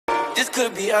this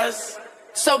could be us.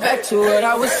 So back to what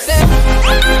I was saying.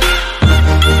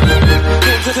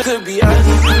 This could be us.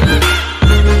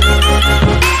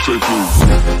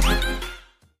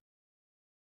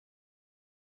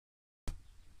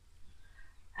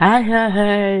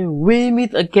 Hi, we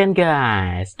meet again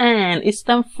guys, and it's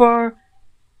time for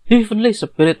Heavenly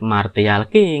Spirit Martial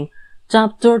King,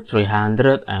 chapter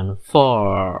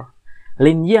 304.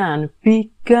 Lin Yan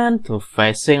began to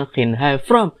facing Qin Hai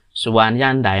from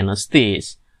Xuanyan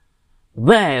dynasties.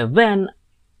 They then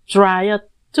tried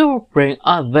to bring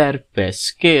out their best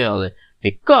skill,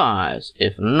 because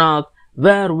if not,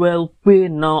 there will be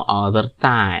no other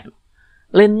time.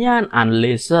 Lin Yan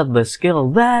unleashed the skill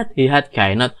that he had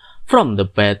gained from the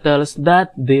battles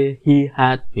that he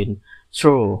had been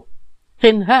through.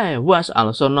 Qin Hai was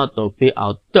also not to be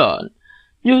outdone.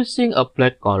 Using a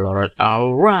black-colored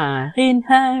aura, Qin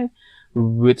Hai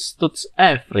withstood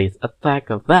every attack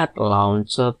that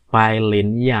launched by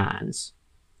Lin Yan.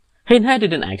 Qin Hai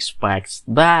didn't expect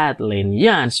that Lin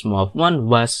Yan's movement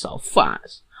was so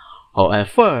fast.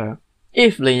 However,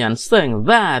 if Lin Yan thinks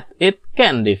that it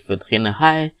can defeat Qin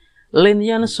Hai, Lin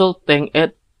Yan should think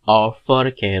it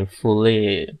over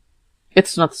carefully.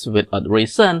 It's not without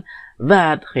reason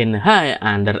that Qin Hai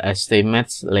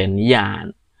underestimates Lin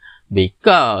Yan,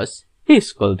 because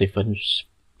his cultivation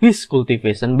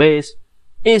base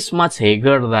is much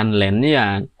higher than Lin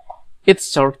Yan. It's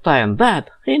certain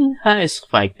that Qin Hai's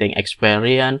fighting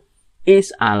experience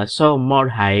is also more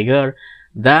higher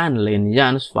than Lin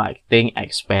Yan's fighting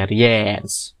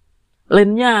experience.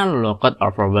 Lin Yan looked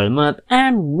overwhelmed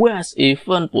and was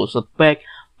even pushed back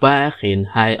by Qin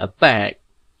Hai's attack.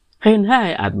 Qin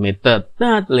Hai admitted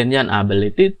that Lin Yan's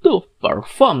ability to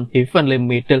perform heavenly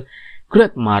middle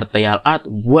grade martial art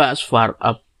was far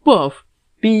above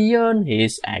beyond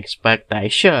his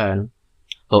expectation.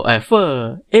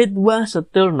 However, it was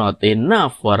still not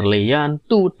enough for Lin Yan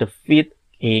to defeat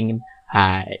Qin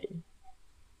Hai.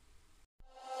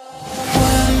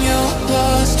 When you're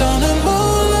lost on a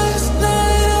moonless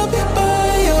night, I'll be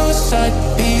by your side,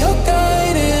 be your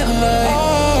guiding light.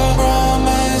 I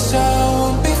promise I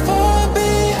won't be far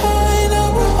behind, I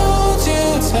will hold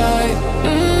you tight.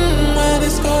 When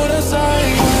it's cold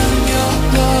outside. When you're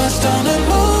lost on a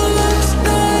moonless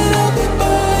night, I'll be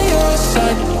by your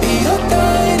side, be your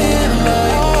guiding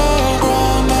light. I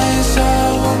promise I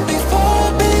won't be far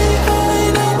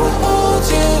behind, I will hold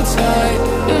you tight.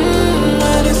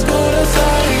 When it's cold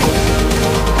outside.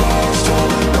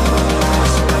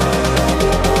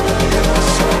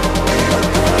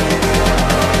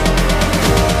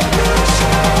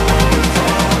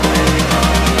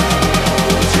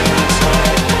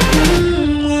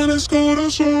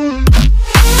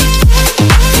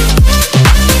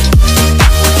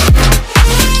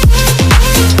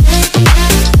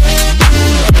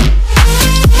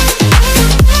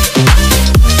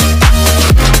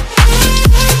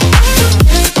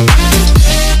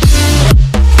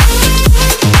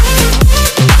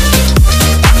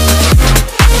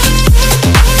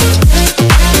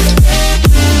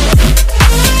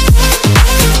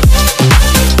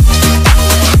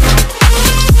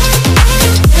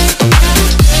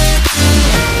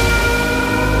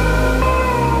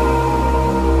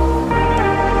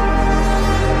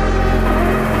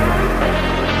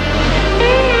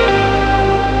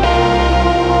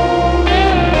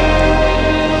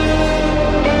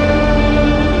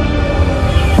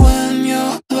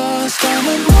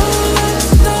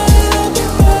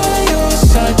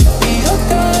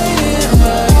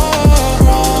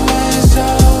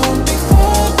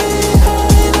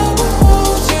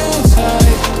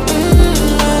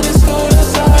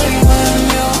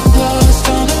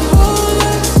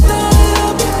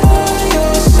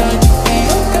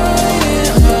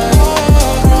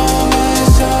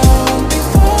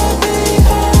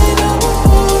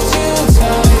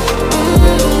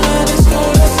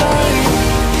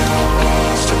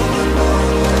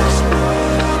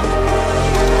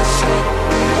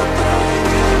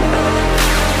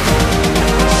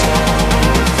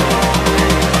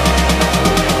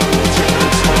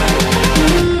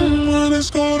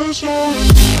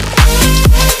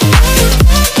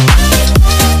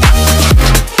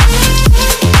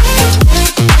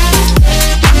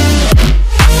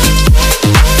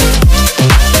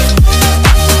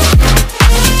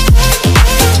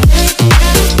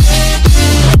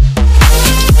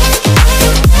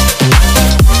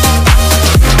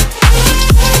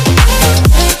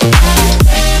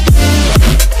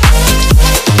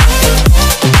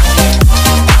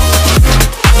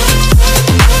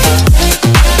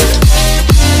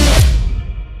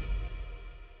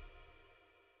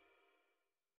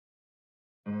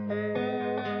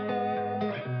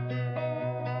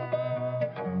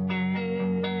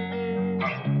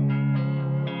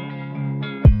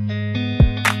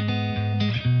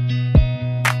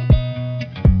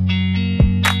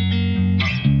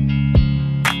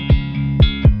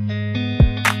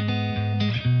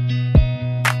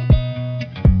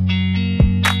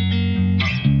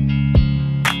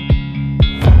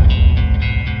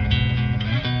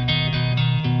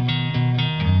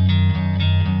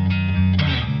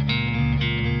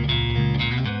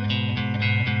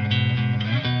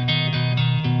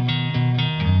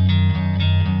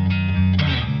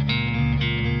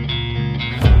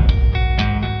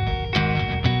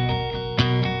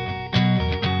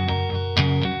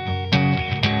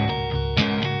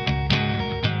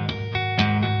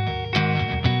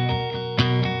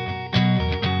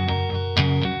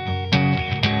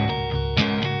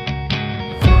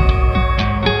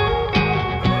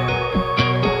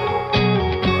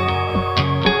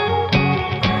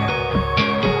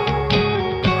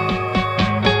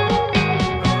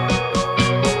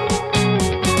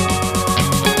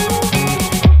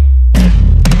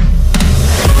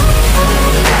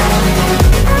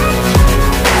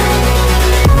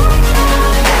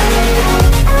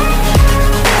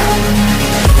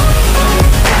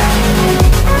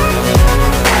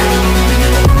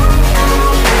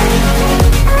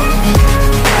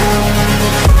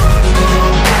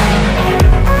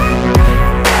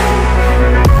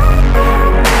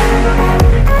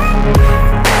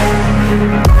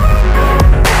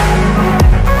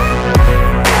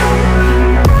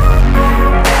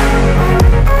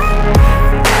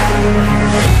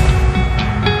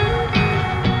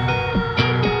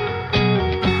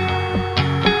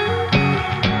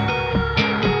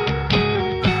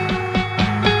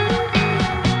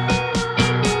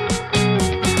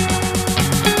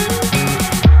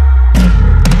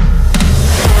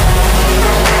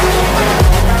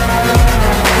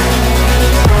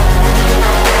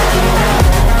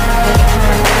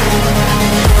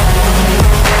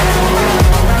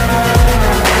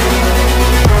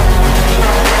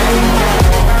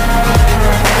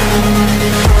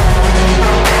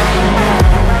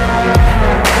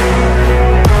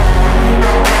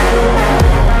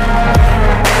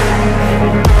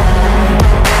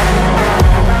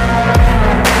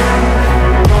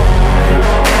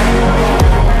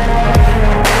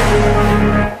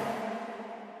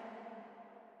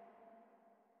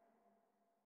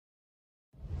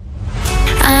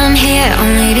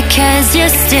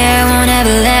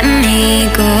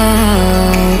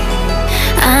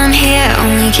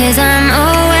 'cause I'm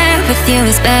aware with you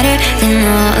is better than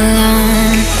all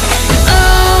alone.